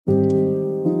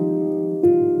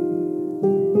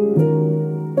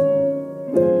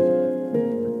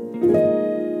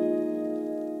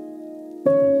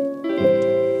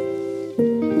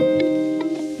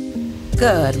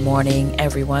Good morning,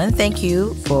 everyone. Thank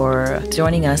you for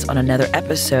joining us on another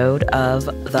episode of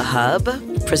The Hub,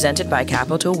 presented by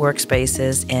Capital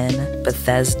Workspaces in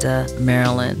Bethesda,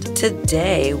 Maryland.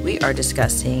 Today, we are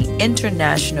discussing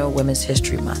International Women's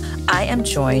History Month. I am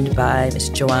joined by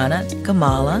Ms. Joana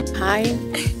Kamala. Hi.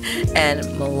 And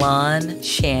Melan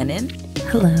Shannon.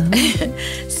 Hello.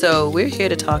 So we're here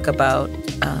to talk about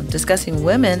discussing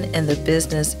women in the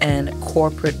business and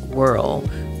corporate world.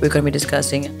 We're going to be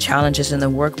discussing challenges in the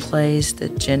workplace, the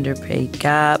gender pay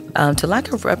gap, to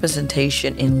lack of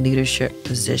representation in leadership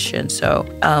positions. So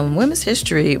Women's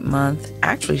History Month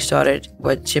actually started,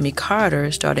 what Jimmy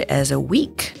Carter started as a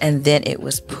week, and then it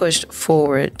was pushed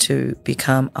forward to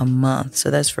become a month.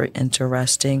 So that's very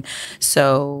interesting.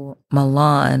 So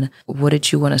Melan, what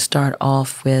did you want to start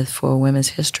off with for Women's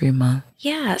History Month?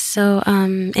 Yeah, so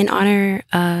in honor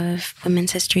of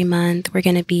Women's History Month, we're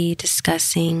going to be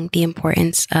discussing the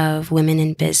importance of women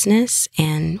in business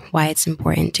and why it's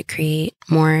important to create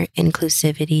more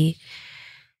inclusivity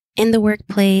in the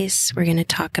workplace. We're going to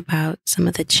talk about some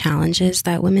of the challenges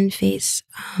that women face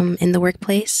in the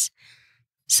workplace,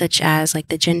 such as like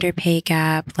the gender pay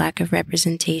gap, lack of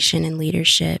representation in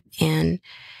leadership, and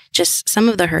just some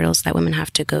of the hurdles that women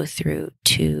have to go through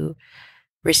to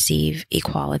receive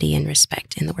equality and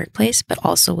respect in the workplace. But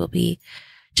also we'll be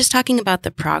just talking about the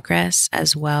progress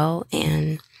as well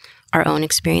and our own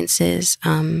experiences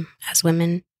as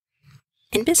women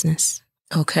in business.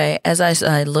 Okay. As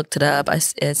I looked it up, I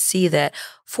see that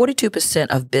 42%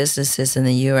 of businesses in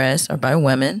the U.S. are by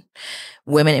women.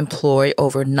 Women employ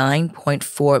over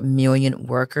 9.4 million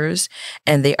workers,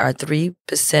 and they are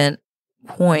 3%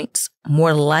 points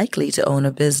more likely to own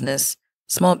a business,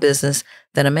 small business,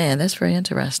 than a man. That's very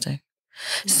interesting.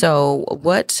 Mm-hmm. So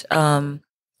what,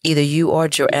 either you or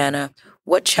Joanna,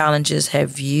 what challenges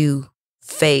have you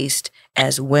faced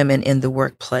as women in the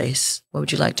workplace? What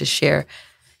would you like to share?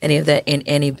 Any of that in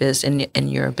any in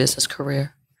your business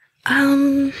career?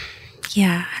 Yeah,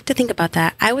 I have to think about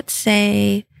that. I would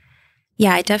say,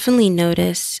 yeah, I definitely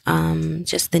notice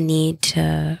just the need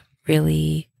to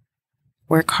really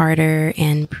work harder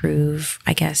and prove,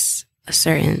 I guess, a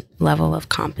certain level of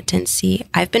competency.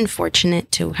 I've been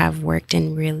fortunate to have worked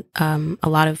in a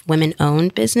lot of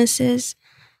women-owned businesses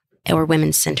or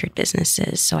women-centered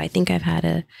businesses. So I think I've had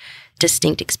a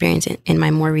distinct experience in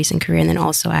my more recent career. And then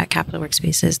also at Capital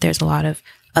Workspaces, there's a lot of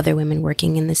other women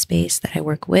working in the space that I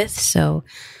work with. So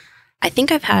I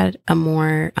think I've had a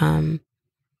more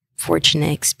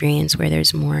fortunate experience where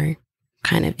there's more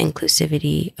kind of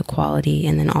inclusivity, equality,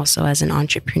 and then also as an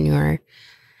entrepreneur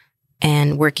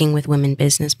and working with women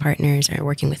business partners or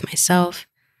working with myself,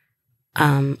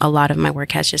 a lot of my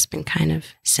work has just been kind of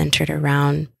centered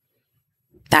around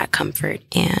that comfort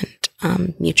and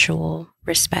mutual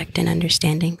respect and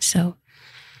understanding. So,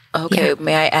 okay. Yeah.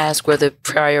 May I ask, were the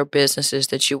prior businesses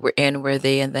that you were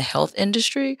they in the health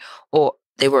industry, or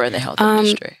they were in the health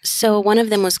industry? So one of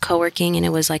them was co-working, and it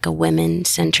was like a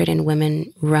women-centered and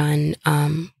women-run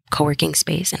co-working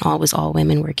space, and it was all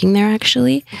women working there,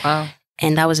 actually. Wow.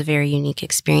 And that was a very unique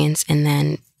experience. And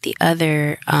then the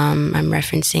other I'm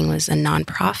referencing was a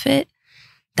nonprofit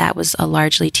that was a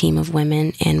largely team of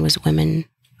women and was women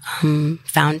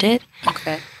founded.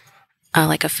 Okay.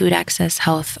 Like a food access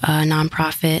health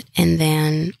nonprofit. And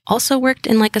then also worked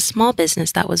in like a small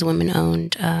business that was women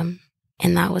owned. And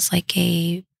that was like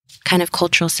a kind of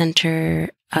cultural center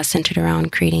centered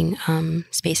around creating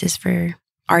spaces for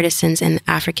artisans in the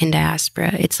African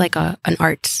diaspora. It's like an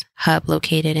arts hub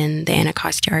located in the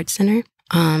Anacostia Arts Center.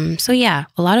 So yeah,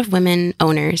 a lot of women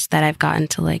owners that I've gotten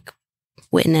to like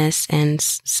witness and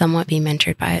somewhat be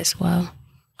mentored by as well.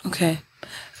 Okay.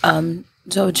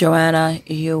 So Joanna,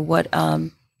 what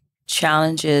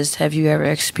challenges have you ever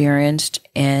experienced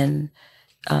in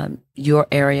your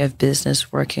area of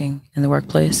business working in the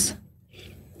workplace?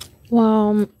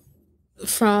 Well,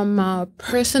 from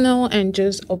personal and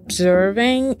just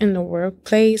observing in the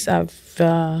workplace, I've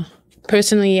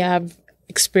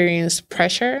experienced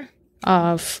pressure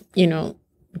of,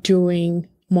 doing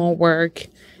more work,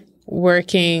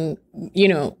 working,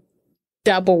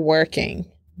 double working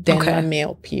than my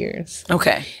male peers.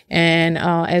 Okay. And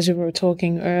as we were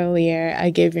talking earlier,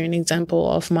 I gave you an example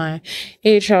of my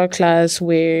HR class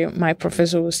where my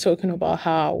professor was talking about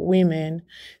how women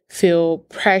feel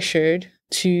pressured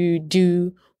to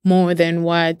do more than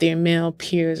what their male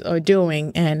peers are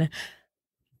doing. And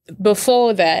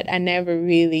before that, I never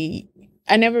really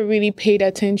paid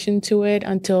attention to it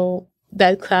until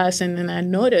that class. And then I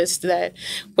noticed that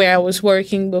where I was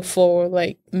working before,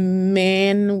 like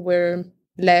men were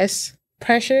less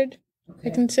pressured I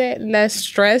can say it, less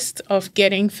stressed of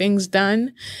getting things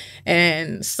done.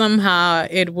 And somehow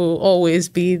it will always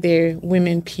be their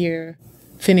women peer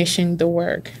finishing the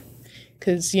work.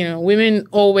 Because, women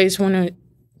always want to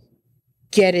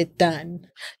get it done.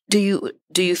 Do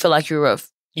you feel like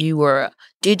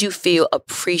did you feel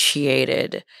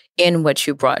appreciated in what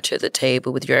you brought to the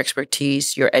table with your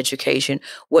expertise, your education,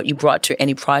 what you brought to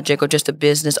any project or just a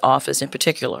business office in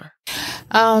particular?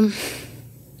 I'll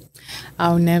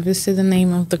never say the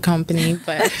name of the company,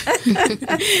 but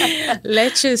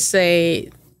let's just say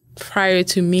prior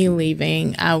to me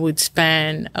leaving, I would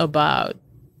spend about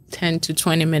 10 to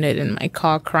 20 minutes in my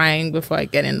car crying before I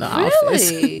get in the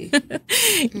office.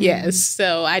 Yes.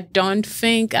 So I don't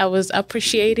think I was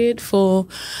appreciated for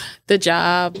the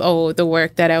job or the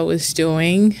work that I was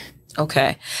doing.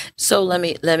 Okay. So let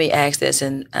me ask this,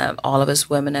 and all of us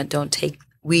women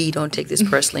we don't take this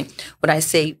personally. When I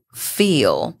say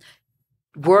feel,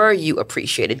 were you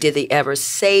appreciated? Did they ever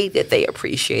say that they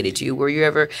appreciated you? Were you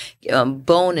ever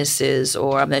bonuses,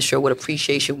 or I'm not sure what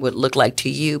appreciation would look like to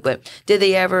you, but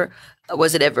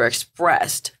was it ever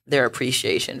expressed, their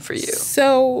appreciation for you?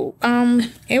 So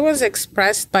it was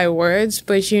expressed by words,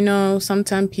 but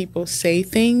sometimes people say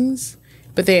things,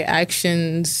 but their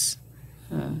actions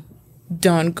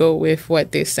don't go with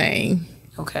what they're saying.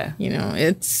 Okay.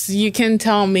 You can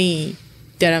tell me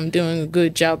that I'm doing a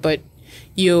good job, but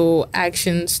your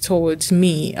actions towards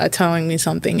me are telling me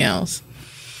something else.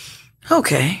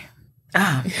 Okay.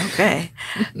 Okay.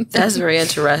 That's very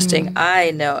interesting.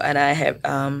 I know, and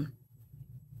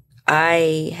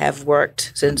I have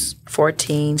worked since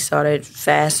 14, started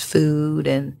fast food,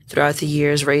 and throughout the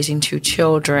years raising 2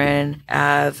 children.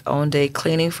 I've owned a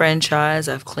cleaning franchise.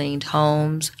 I've cleaned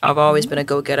homes. I've always been a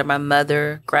go-getter. My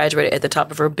mother graduated at the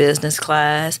top of her business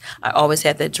class. I always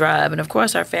had that drive. And of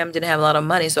course, our family didn't have a lot of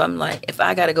money. So I'm like, if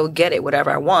I got to go get it, whatever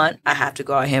I want, I have to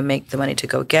go out here and make the money to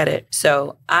go get it.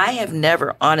 So I have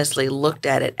never honestly looked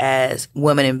at it as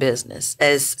women in business,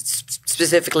 as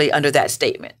specifically under that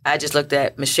statement. I just looked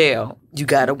at Michelle. You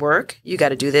got to work. You got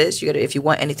to do this. If you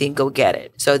want anything, go get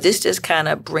it. So this just kind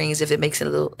of brings, if it makes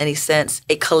any sense,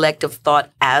 a collective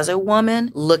thought as a woman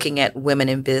looking at women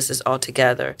in business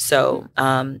altogether. So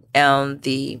on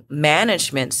the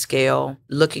management scale,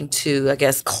 looking to, I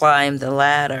guess, climb the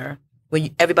ladder,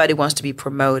 when everybody wants to be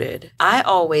promoted, I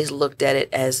always looked at it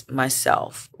as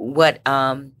myself. What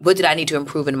did I need to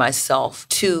improve in myself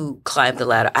to climb the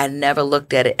ladder? I never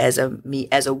looked at it as me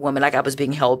as a woman, like I was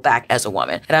being held back as a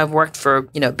woman. And I've worked for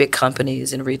big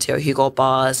companies in retail, Hugo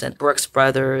Boss and Brooks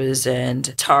Brothers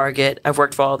and Target. I've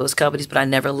worked for all those companies, but I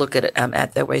never look at it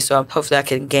at that way. So hopefully I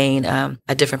can gain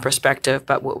a different perspective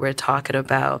about what we're talking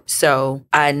about. So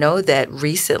I know that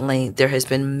recently there has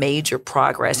been major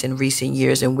progress in recent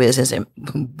years in business and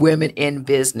women in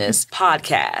business,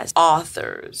 podcasts,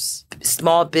 authors,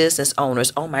 small business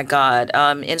owners. Oh my God.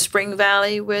 In Spring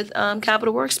Valley with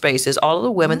Capital Workspaces, all of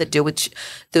the women that deal with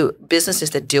the businesses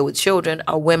that deal with children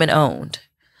are women owned.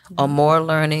 More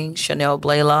Learning, Chanel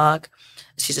Blaylock,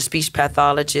 she's a speech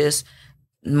pathologist.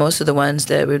 Most of the ones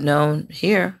that we've known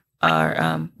here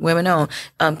are women owned.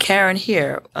 Karen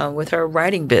here with her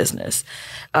writing business.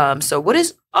 So what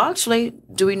is actually,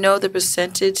 do we know the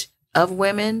percentage of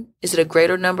women? Is it a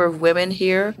greater number of women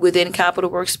here within Capital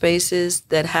Workspaces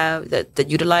that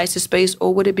utilize the space,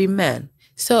 or would it be men?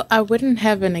 So I wouldn't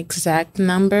have an exact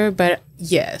number, but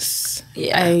yes,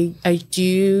 I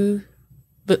do.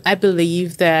 But I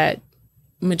believe that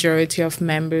majority of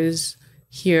members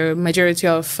here, majority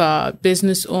of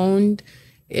business owned,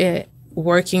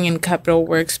 working in Capital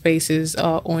Workspaces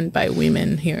are owned by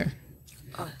women here.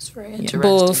 Oh, that's very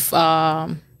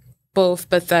interesting. Both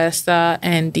Bethesda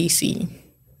and DC.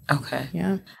 Okay.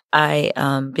 Yeah. I,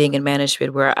 being in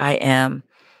management where I am,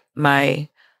 my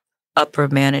upper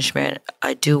management,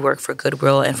 I do work for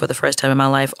Goodwill, and for the first time in my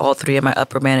life, all 3 of my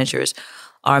upper managers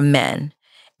are men.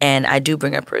 And I do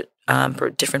bring up a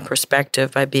different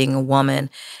perspective by being a woman.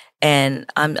 And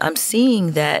I'm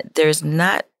seeing that there's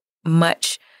not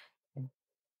much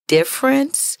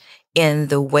difference in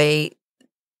the way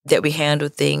that we handle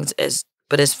things,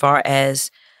 but as far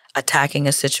as attacking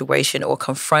a situation or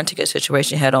confronting a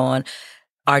situation head on,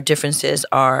 our differences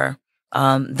are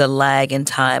the lag in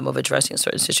time of addressing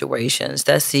certain situations.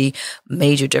 That's the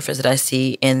major difference that I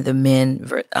see in the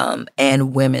men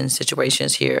and women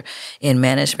situations here in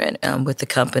management with the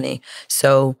company.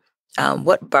 So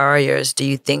what barriers do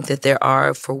you think that there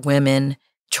are for women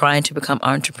trying to become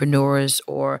entrepreneurs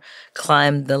or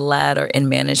climb the ladder in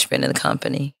management in the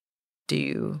company? Do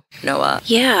you know?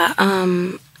 Yeah.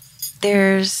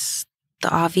 There's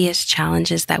the obvious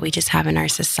challenges that we just have in our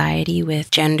society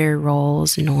with gender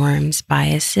roles, norms,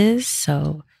 biases.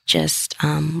 So just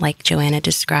like Joanna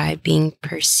described, being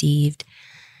perceived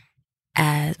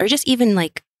as, or just even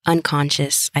like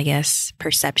unconscious, I guess,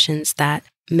 perceptions that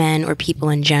men or people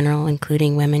in general,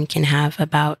 including women, can have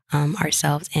about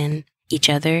ourselves and each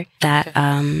other, that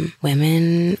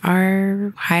women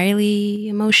are highly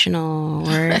emotional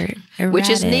or erratic, which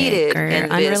is needed or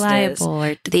in unreliable, business.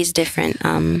 or these different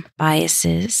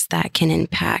biases that can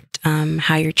impact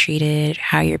how you're treated,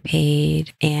 how you're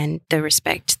paid, and the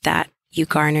respect that you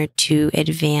garner to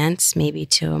advance maybe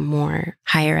to a more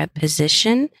higher up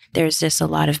position. There's just a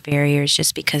lot of barriers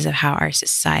just because of how our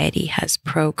society has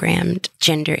programmed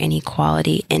gender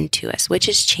inequality into us, which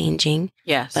is changing.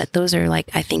 Yes. But those are like,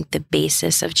 I think, the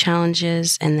basis of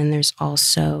challenges. And then there's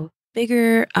also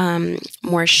bigger,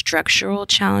 more structural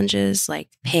challenges like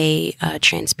pay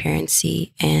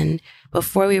transparency. And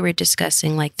before we were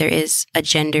discussing, like, there is a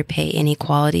gender pay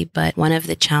inequality, but one of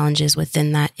the challenges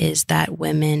within that is that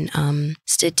women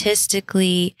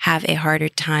statistically have a harder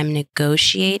time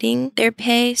negotiating their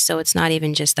pay. So it's not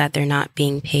even just that they're not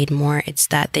being paid more, it's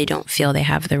that they don't feel they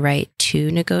have the right to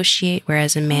negotiate,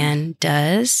 whereas a man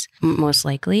does, most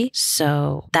likely.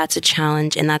 So that's a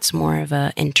challenge, and that's more of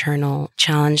an internal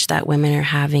challenge that women are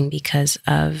having because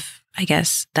of, I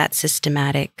guess, that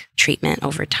systematic treatment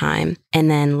over time. And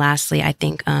then lastly, I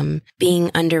think being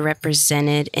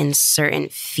underrepresented in certain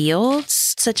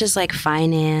fields, such as like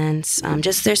finance,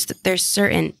 just there's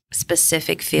certain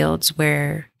specific fields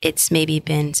where it's maybe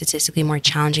been statistically more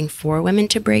challenging for women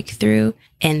to break through.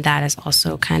 And that has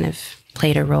also kind of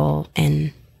played a role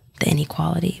in the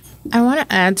inequality. I want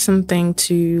to add something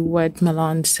to what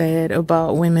Melan said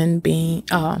about women being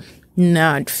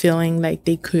not feeling like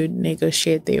they could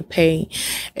negotiate their pay.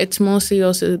 It's mostly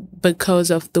also because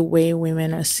of the way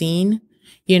women are seen.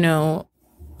 You know,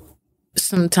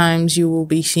 sometimes you will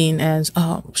be seen as,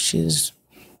 oh, she's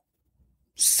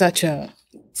such a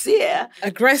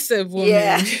aggressive woman.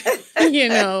 Yeah. You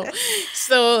know,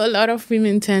 so a lot of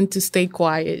women tend to stay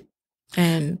quiet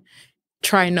and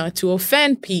try not to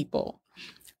offend people.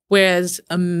 Whereas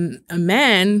a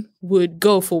man would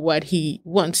go for what he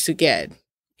wants to get.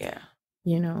 Yeah.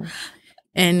 You know,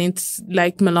 and it's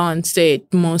like Melan said,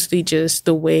 mostly just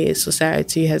the way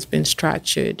society has been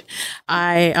structured.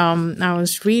 I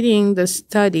was reading the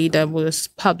study that was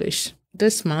published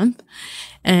this month,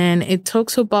 and it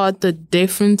talks about the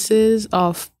differences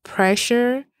of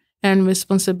pressure and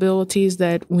responsibilities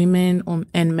that women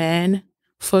and men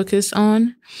focus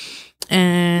on.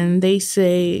 And they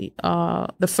say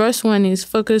the first one is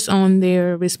focus on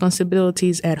their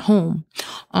responsibilities at home.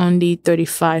 Only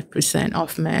 35%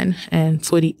 of men and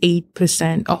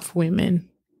 48% of women.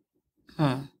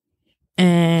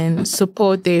 And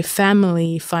support their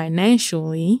family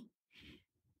financially.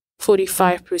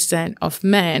 45% of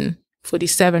men,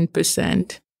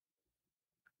 47%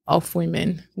 of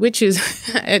women, which is,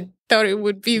 I thought it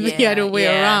would be the other way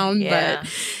around, but...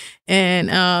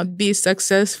 And be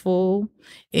successful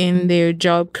in their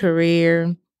job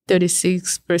career,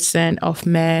 36% of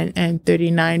men and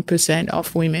 39%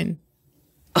 of women.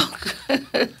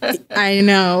 I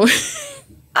know.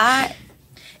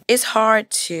 It's hard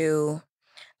to...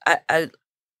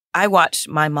 I watched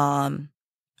my mom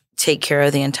take care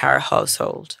of the entire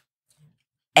household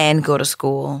and go to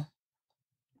school,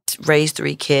 raise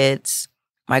 3 kids,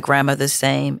 my grandmother the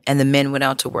same, and the men went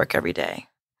out to work every day.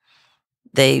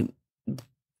 They,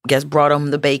 brought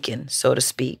home the bacon, so to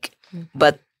speak. Mm-hmm.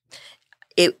 But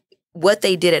what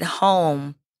they did at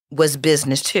home was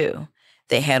business too.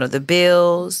 They handled the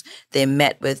bills. They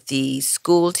met with the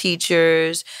school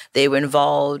teachers. They were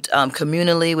involved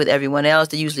communally with everyone else.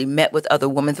 They usually met with other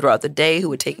women throughout the day who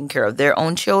were taking care of their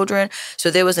own children.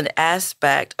 So there was an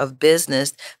aspect of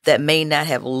business that may not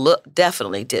have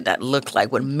definitely did not look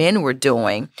like what men were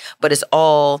doing, but it's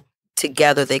all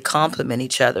together. They complement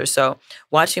each other. So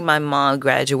watching my mom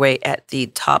graduate at the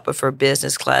top of her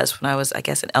business class when I was, I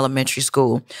guess, in elementary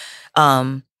school,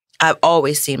 I've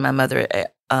always seen my mother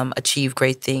achieve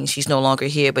great things. She's no longer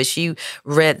here, but she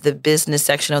read the business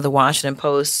section of the Washington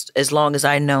Post as long as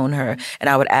I'd known her, and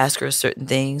I would ask her certain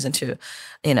things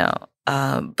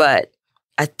but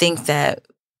I think that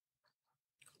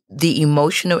the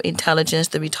emotional intelligence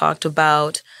that we talked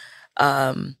about,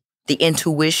 the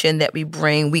intuition that we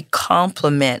bring, we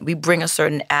bring a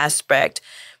certain aspect,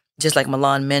 just like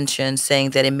Melan mentioned, saying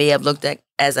that it may have looked at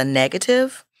as a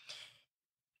negative.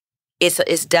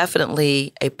 It's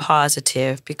definitely a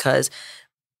positive because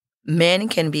men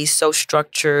can be so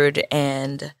structured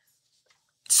and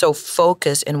so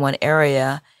focused in one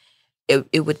area.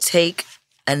 It would take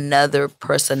another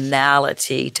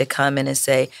personality to come in and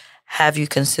say, have you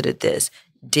considered this?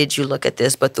 Did you look at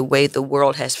this? But the way the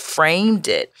world has framed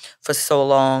it for so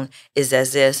long is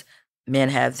as this, men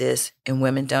have this and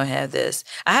women don't have this.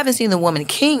 I haven't seen The Woman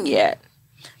King yet.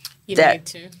 You need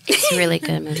to. It's a really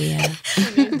good movie, yeah.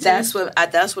 That's what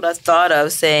I thought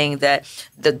of, saying that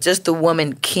just the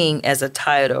Woman King as a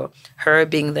title, her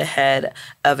being the head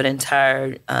of an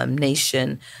entire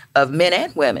nation of men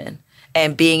and women,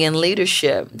 and being in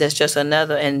leadership. That's just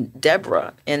another. And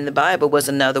Deborah in the Bible was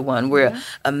another one where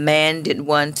a man didn't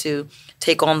want to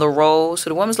take on the role, so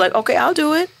the woman's like, okay, I'll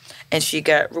do it, and she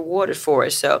got rewarded for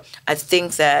it. So I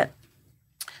think that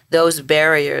those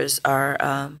barriers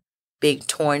are being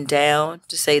torn down,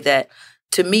 to say that,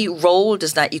 to me, role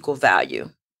does not equal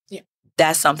value. Yeah.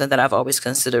 That's something that I've always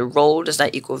considered. Role does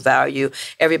not equal value.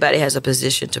 Everybody has a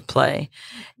position to play.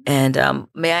 And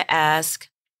may I ask,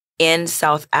 in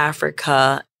South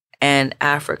Africa and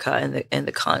Africa, in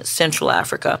the Central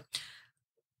Africa,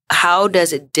 how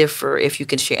does it differ, if you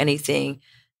can share anything,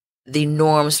 the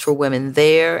norms for women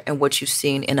there and what you've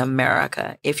seen in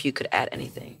America, if you could add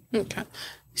anything? Okay.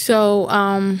 So,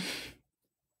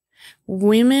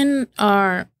 women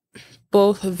are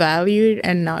both valued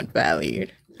and not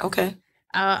valued. Okay.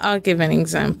 I'll give an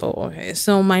example. Okay.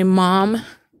 So my mom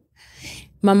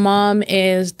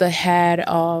is the head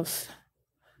of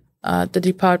the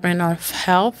Department of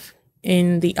Health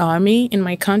in the Army in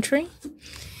my country.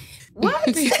 What?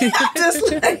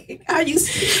 Just like, are you?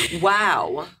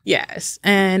 Wow. Yes.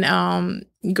 And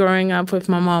growing up with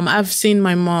my mom, I've seen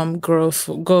my mom go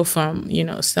from,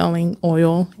 selling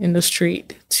oil in the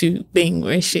street to being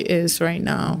where she is right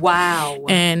now. Wow.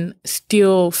 And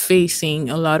still facing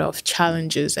a lot of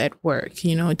challenges at work.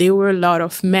 There were a lot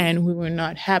of men who were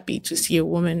not happy to see a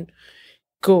woman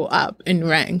go up in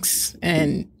ranks.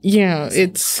 And,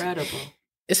 it's incredible.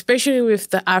 Especially with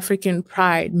the African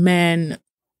pride, men,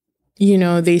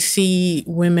 they see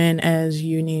women as,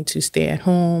 you need to stay at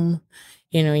home,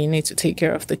 you need to take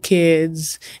care of the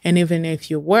kids. And even if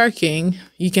you're working,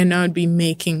 you cannot be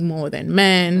making more than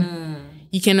men.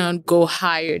 You cannot go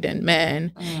higher than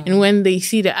men. And when they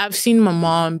see that, I've seen my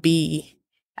mom be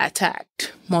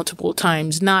attacked multiple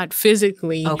times, not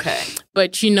physically,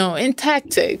 but, in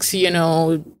tactics,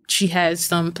 she has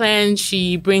some plans,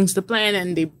 she brings the plan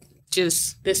and they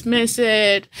just dismiss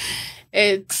it.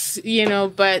 It's,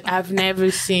 but I've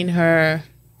never seen her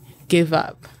give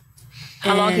up.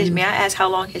 May I ask, how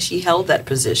long has she held that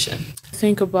position? I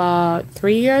think about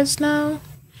 3 years now.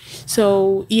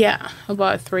 So, yeah,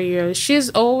 about 3 years. She's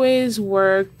always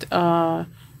worked for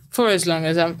as long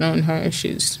as I've known her.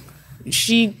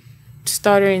 She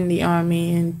started in the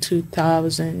Army in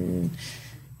 2000?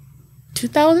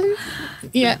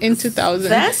 Yeah, in 2000.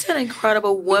 That's an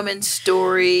incredible woman's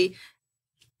story,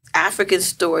 African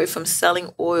story, from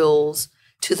selling oils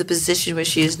to the position where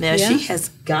she is now. Yeah. She has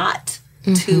got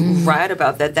to write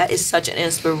about that. That is such an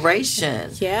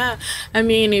inspiration. Yeah. I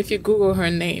mean, if you Google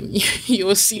her name,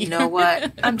 you'll see. You know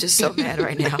what? I'm just so mad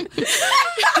right now.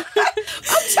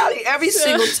 I'm telling you, every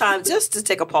single time, just to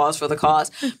take a pause for the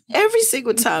cause, every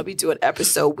single time we do an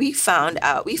episode, we find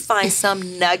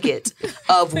some nugget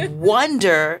of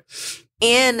wonder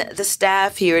in the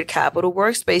staff here at Capital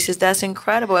Workspaces. That's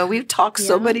incredible. And we've talked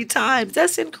so many times.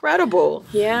 That's incredible.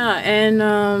 Yeah.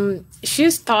 And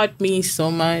she's taught me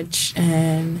so much.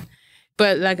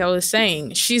 But like I was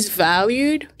saying, she's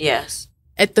valued. Yes.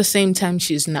 At the same time,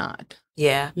 she's not.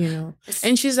 Yeah.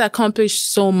 And she's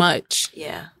accomplished so much.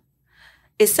 Yeah.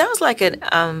 It sounds like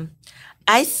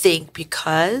I think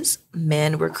because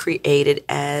men were created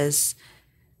as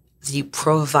the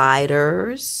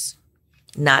providers,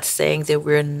 not saying that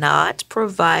we're not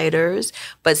providers,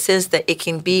 but since that it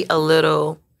can be a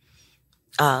little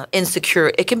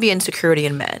insecure, it can be insecurity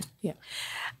in men. Yeah.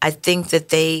 I think that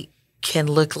they can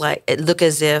look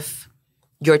as if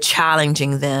you're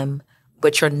challenging them,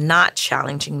 but you're not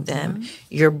challenging them.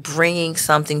 You're bringing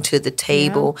something to the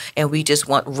table, and we just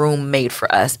want room made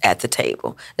for us at the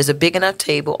table. There's a big enough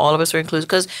table. All of us are included.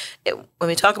 Because when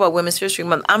we talk about Women's History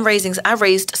Month, I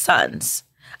raised sons.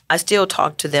 I still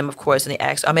talk to them, of course, and they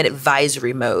ask. I'm in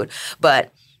advisory mode.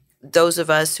 But those of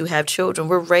us who have children,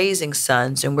 we're raising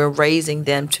sons, and we're raising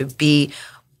them to be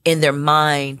in their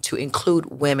mind to include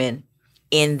women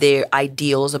in their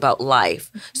ideals about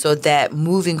life, so that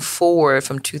moving forward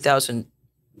from the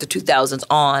 2000s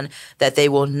on, that they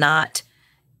will not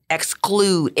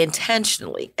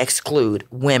intentionally exclude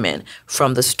women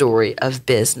from the story of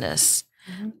business.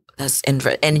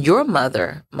 And your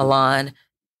mother, Melan,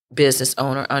 business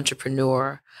owner,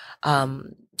 entrepreneur,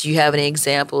 do you have any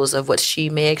examples of what she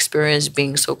may experience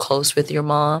being so close with your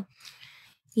mom?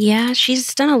 Yeah,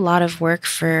 she's done a lot of work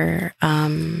for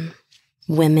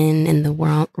women in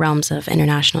the realms of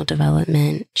international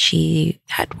development. She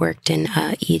had worked in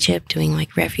Egypt doing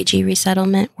like refugee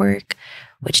resettlement work,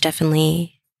 which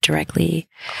definitely directly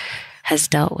has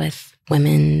dealt with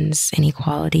women's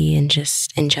inequality and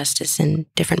just injustice in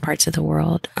different parts of the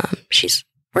world. She's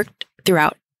worked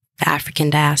throughout the African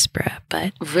diaspora,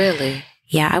 but really,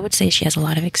 yeah, I would say she has a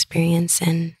lot of experience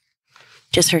in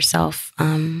just herself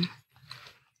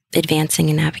advancing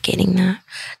and navigating that.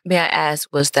 May I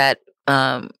ask, was that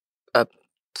a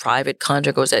private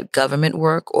contract, or was that government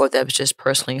work, or that was just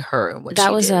personally her and what that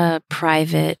she was did? a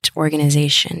private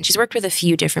organization. She's worked with a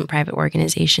few different private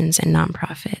organizations and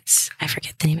nonprofits. I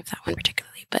forget the name of that one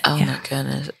particularly, but oh my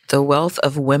goodness, the wealth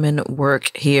of women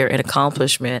work here and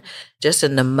accomplishment, just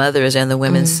in the mothers and the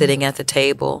women sitting at the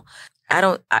table.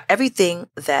 Everything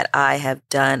that I have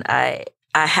done, I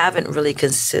haven't really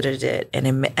considered it,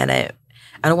 and I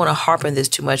don't want to harp on this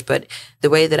too much, but the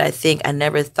way that I think, I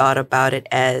never thought about it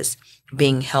as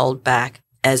being held back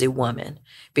as a woman,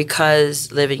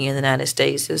 because living in the United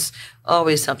States is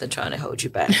always something trying to hold you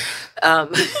back.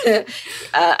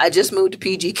 I just moved to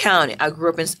PG County. I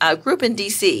grew up in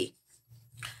D.C.,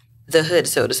 the hood,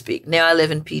 so to speak. Now I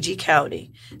live in PG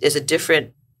County. There's a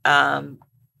different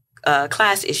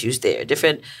class issues there,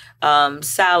 different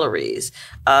salaries,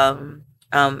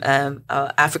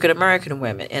 African American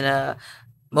women in a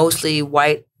mostly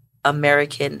white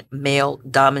American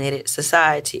male-dominated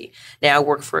society. Now I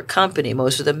work for a company.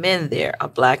 Most of the men there are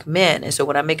Black men. And so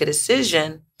when I make a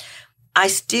decision, I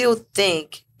still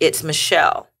think it's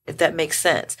Michelle, if that makes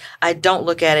sense. I don't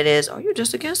look at it as, oh, you're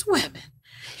just against women.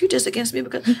 You're just against me,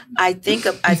 because I think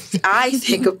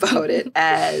about it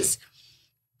as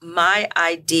my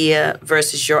idea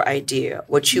versus your idea,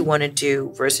 what you want to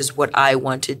do versus what I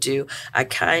want to do. I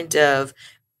kind of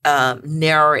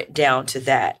narrow it down to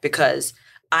that, because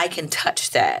I can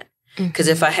touch that. Because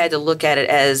if I had to look at it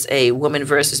as a woman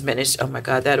versus men, oh my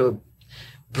God, that would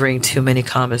bring too many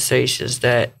conversations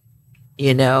that,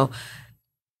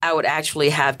 I would actually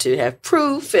have to have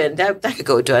proof, and that could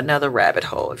go to another rabbit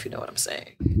hole, if you know what I'm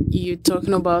saying. You're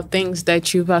talking about things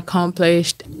that you've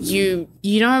accomplished. You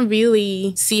don't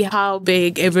really see how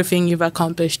big everything you've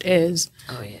accomplished is.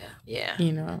 Oh, yeah. Yeah.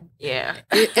 Yeah.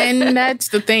 And that's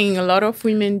the thing. A lot of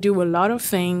women do a lot of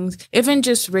things, even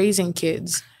just raising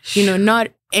kids. Not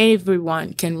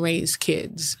everyone can raise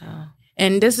kids. Oh.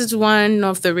 And this is one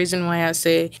of the reasons why I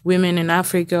say women in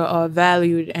Africa are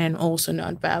valued and also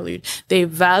not valued. They're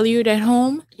valued at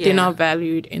home. Yeah. They're not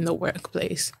valued in the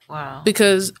workplace. Wow.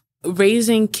 Because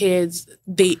raising kids,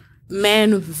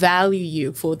 men value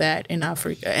you for that in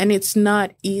Africa. And it's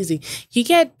not easy. You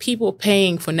get people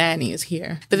paying for nannies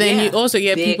here. But then you also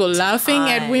get people laughing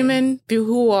at women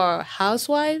who are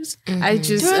housewives. I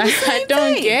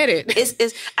don't get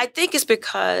it. I think it's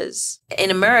because in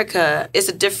America, it's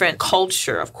a different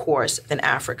culture, of course, than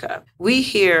Africa. We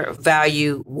here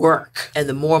value work and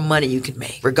the more money you can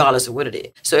make, regardless of what it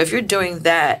is. So if you're doing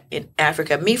that in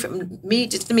Africa,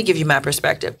 just let me give you my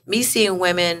perspective. Me seeing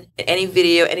women in any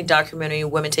video, any documentary,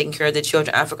 women taking care of their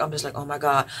children in Africa, I'm just like, oh my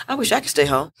God, I wish I could stay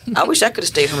home. I wish I could have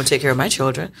stayed home and take care of my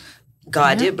children.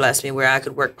 God did bless me where I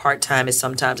could work part-time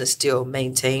and still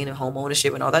maintain a home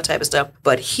ownership and all that type of stuff.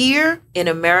 But here in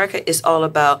America, it's all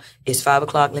about, it's 5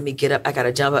 o'clock, let me get up. I got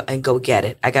to jump up and go get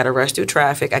it. I got to rush through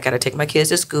traffic. I got to take my kids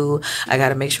to school. I got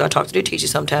to make sure I talk to their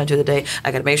teachers sometime during the day.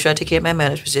 I got to make sure I take care of my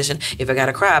manager's position. If I got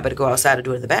to cry, I better go outside and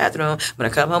do it in the bathroom. When I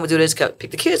come home and do this,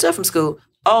 pick the kids up from school,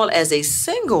 all as a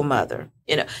single mother,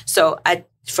 So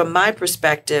from my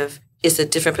perspective, it's a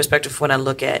different perspective when I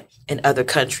look at in other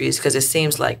countries, because it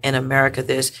seems like in America,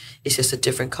 it's just a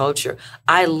different culture.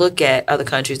 I look at other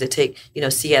countries that take,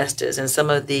 siestas, and some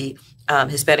of the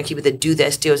Hispanic people that do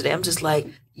that still today. I'm just like,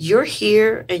 you're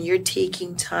here and you're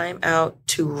taking time out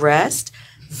to rest.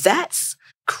 That's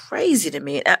crazy to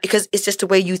me, because it's just the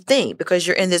way you think, because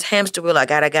you're in this hamster wheel. I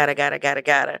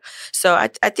gotta. So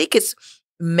I think it's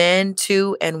men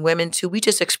too and women too. We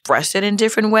just express it in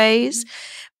different ways.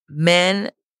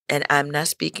 Men, and I'm not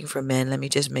speaking for men. Let me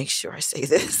just make sure I say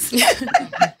this.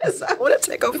 So I want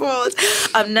to take a pause.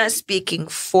 I'm not speaking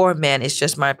for men. It's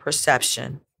just my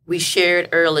perception. We shared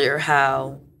earlier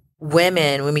how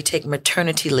women, when we take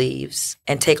maternity leaves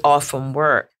and take off from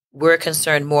work, we're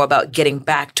concerned more about getting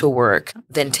back to work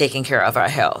than taking care of our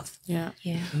health. Yeah.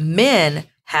 Men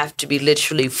have to be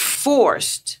literally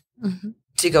forced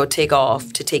to go take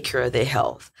off to take care of their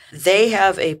health. They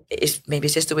have maybe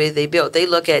it's just the way they built. They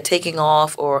look at taking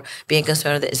off or being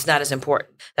concerned that it's not as important.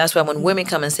 That's why when women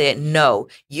come and say, no,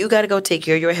 you got to go take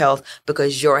care of your health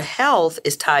because your health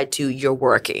is tied to your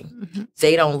working. Mm-hmm.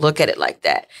 They don't look at it like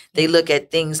that. They look at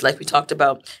things like we talked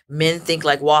about. Men think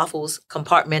like waffles,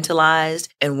 compartmentalized,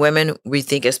 and women, we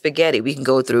think as spaghetti. We can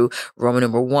go through Roman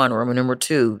number 1, Roman number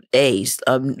 2, A's,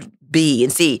 B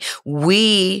and C.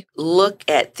 We look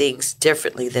at things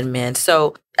differently than men.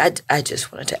 So I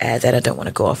just wanted to add that. I don't want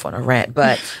to go off on a rant,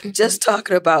 but just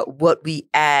talking about what we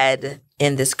add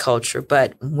in this culture.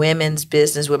 But women's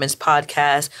business, women's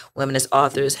podcast, women as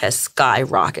authors has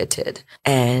skyrocketed.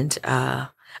 And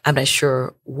I'm not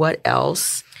sure what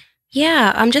else.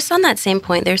 Yeah, just on that same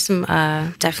point, there's some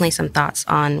definitely some thoughts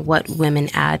on what women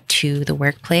add to the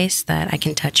workplace that I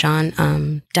can touch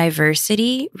on.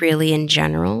 Diversity, really in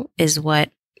general, is what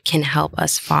can help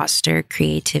us foster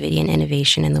creativity and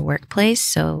innovation in the workplace.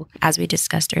 So as we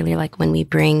discussed earlier, like when we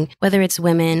bring, whether it's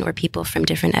women or people from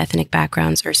different ethnic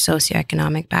backgrounds or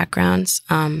socioeconomic backgrounds,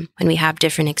 when we have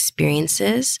different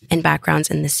experiences and backgrounds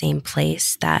in the same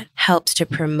place, that helps to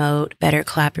promote better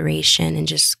collaboration and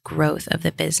just growth of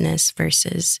the business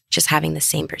versus just having the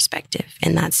same perspective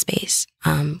in that space.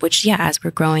 Which, yeah, as we're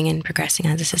growing and progressing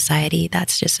as a society,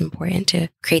 that's just important to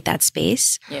create that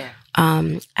space. Yeah.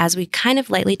 As we kind of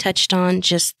lightly touched on,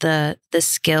 just the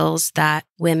skills that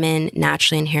women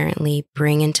naturally inherently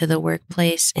bring into the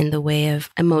workplace in the way of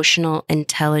emotional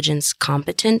intelligence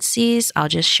competencies. I'll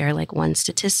just share like one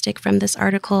statistic from this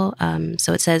article.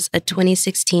 So it says a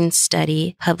 2016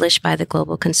 study published by the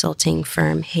global consulting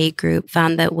firm Hay Group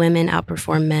found that women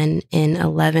outperform men in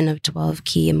 11 of 12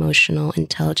 key emotional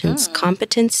intelligence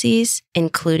competencies,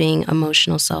 including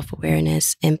emotional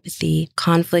self-awareness, empathy,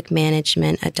 conflict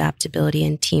management, adaptability,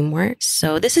 and teamwork.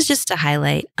 So this is just to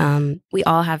highlight, we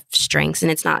all have strengths,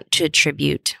 and it's not to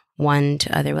attribute one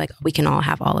to other, like we can all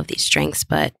have all of these strengths,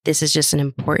 but this is just an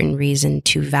important reason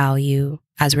to value,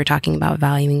 as we're talking about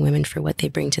valuing women for what they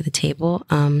bring to the table.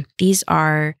 These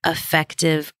are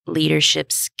effective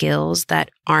leadership skills that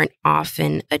aren't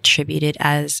often attributed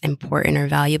as important or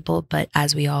valuable, but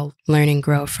as we all learn and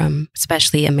grow from,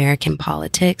 especially American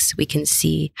politics, we can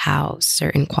see how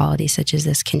certain qualities such as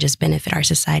this can just benefit our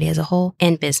society as a whole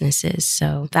and businesses.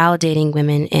 So validating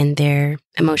women and their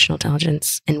emotional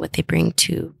intelligence and what they bring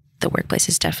to the workplace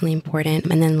is definitely important.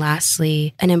 And then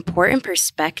lastly, an important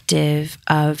perspective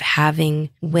of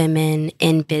having women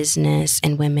in business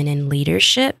and women in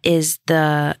leadership is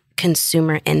the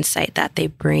consumer insight that they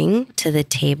bring to the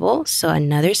table. So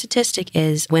another statistic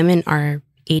is women are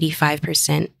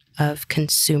 85% of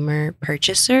consumer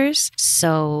purchasers.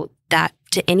 So that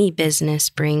to any business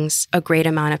brings a great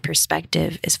amount of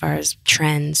perspective as far as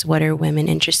trends. What are women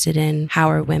interested in?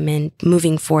 How are women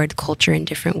moving forward culture in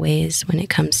different ways when it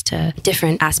comes to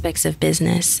different aspects of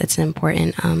business? That's an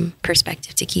important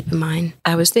perspective to keep in mind.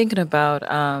 I was thinking about,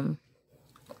 I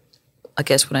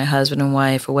guess when a husband and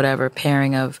wife or whatever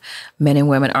pairing of men and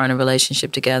women are in a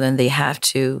relationship together and they have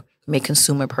to make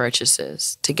consumer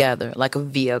purchases together, like a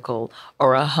vehicle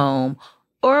or a home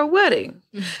or a wedding.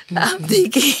 I'm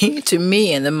thinking, to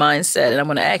me, in the mindset, and I'm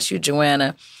going to ask you,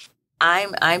 Joanna,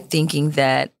 I'm thinking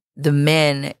that the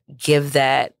men give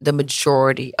that, the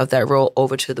majority of that role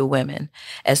over to the women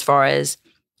as far as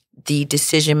the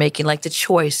decision-making, like the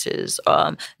choices.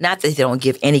 Not that they don't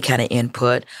give any kind of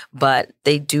input, but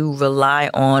they do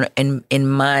rely on, in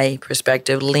my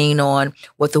perspective, lean on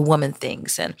what the woman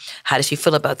thinks and how does she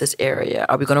feel about this area?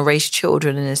 Are we going to raise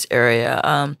children in this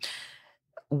area?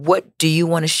 What do you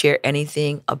want to share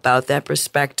anything about that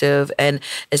perspective and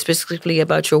specifically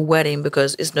about your wedding?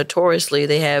 Because it's notoriously,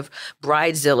 they have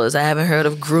bridezillas. I haven't heard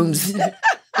of groomzilla.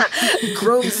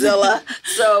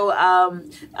 So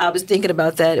I was thinking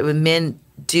about that. When men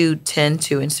do tend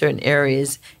to, in certain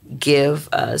areas, give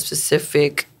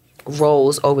specific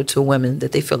roles over to women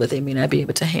that they feel that they may not be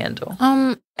able to handle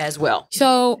as well.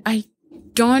 So I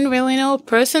don't really know.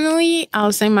 Personally,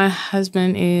 I'll say my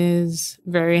husband is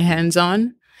very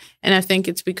hands-on. And I think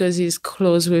it's because he's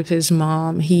close with his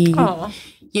mom. Sometimes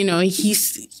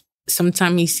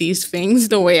he sees things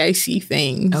the way I see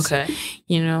things. Okay.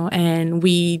 And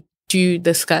we do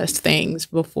discuss things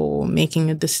before making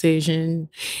a decision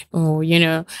or,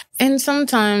 and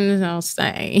sometimes I'll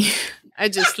say, I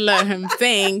just let him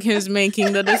think he's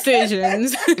making the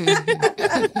decisions.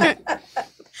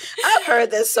 I've heard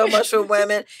that so much from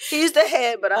women. He's the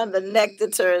head, but I'm the neck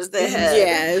that turns the head.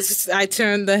 Yes, I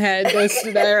turn the head this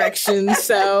direction.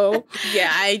 So,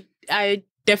 yeah, I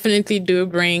definitely do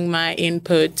bring my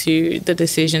input to the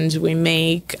decisions we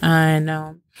make.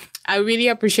 And I really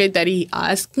appreciate that he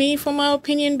asked me for my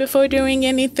opinion before doing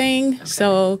anything. Okay.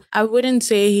 So I wouldn't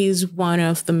say he's one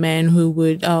of the men who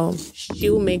would,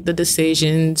 she'll make the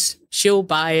decisions, she'll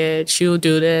buy it, she'll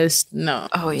do this. No.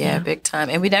 Oh, yeah, big time.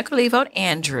 And we're not going to leave out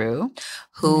Andrew,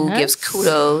 who gives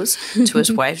kudos to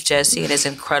his wife, Jessie, and his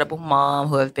incredible mom,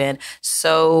 who have been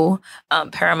so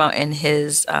paramount in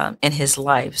his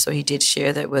life. So he did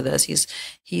share that with us.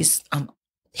 He's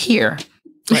here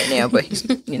right now, but he's,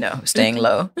 staying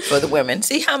low for the women.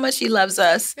 See how much he loves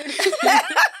us.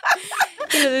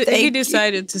 He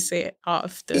decided to say it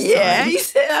off this time. He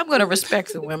said, I'm going to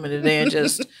respect the women today and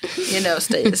just,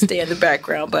 stay in the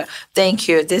background. But thank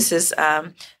you. This has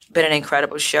been an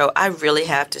incredible show. I really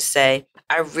have to say,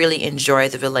 I really enjoy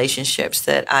the relationships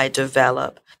that I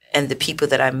develop and the people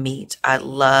that I meet. I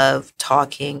love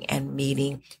talking and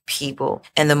meeting people.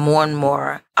 And the more and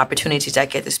more opportunities I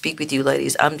get to speak with you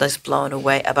ladies, I'm just blown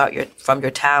away from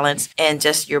your talents and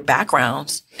just your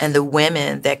backgrounds and the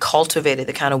women that cultivated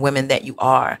the kind of women that you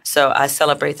are. So I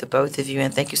celebrate the both of you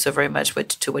and thank you so very much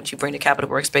to what you bring to Capital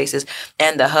Workspaces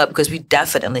and the Hub, because we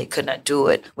definitely could not do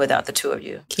it without the two of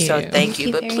you. So thank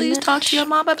you. But please talk to your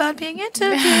mom about being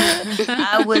interviewed.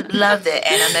 I would love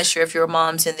that. And I'm not sure if your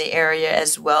mom's in the area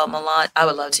as well, Melan. I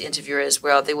would love to interview her as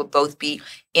well. They would both be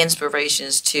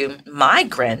inspirations to my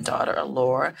granddaughter,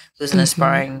 Allure, who's an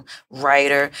aspiring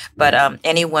writer. But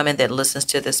any woman that listens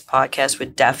to this podcast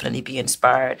would definitely be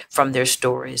inspired from their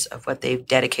stories of what they've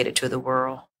dedicated to the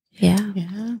world. Yeah.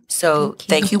 So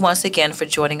thank you once again for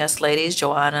joining us, ladies,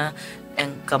 Joana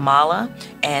and Kamala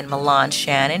and Melan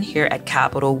Shannon here at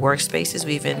Capital Workspaces.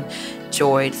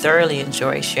 We've thoroughly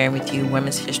enjoyed sharing with you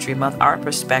Women's History Month, our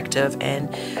perspective, and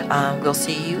we'll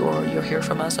see you or you'll hear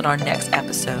from us on our next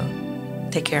episode.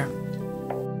 Take care.